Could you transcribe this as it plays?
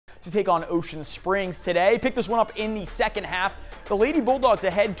to take on Ocean Springs today. Picked this one up in the second half. The Lady Bulldogs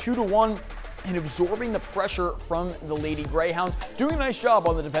ahead 2-1. And absorbing the pressure from the Lady Greyhounds. Doing a nice job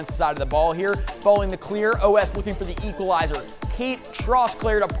on the defensive side of the ball here. Following the clear, OS looking for the equalizer. Kate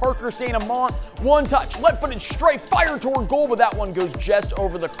Trosclair to Parker St. Amant. One touch, left-footed strike, fired toward goal, but that one goes just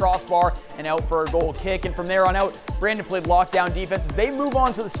over the crossbar and out for a goal kick. And from there on out, Brandon played lockdown defense as they move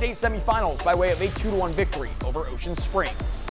on to the state semifinals by way of a 2-1 victory over Ocean Springs.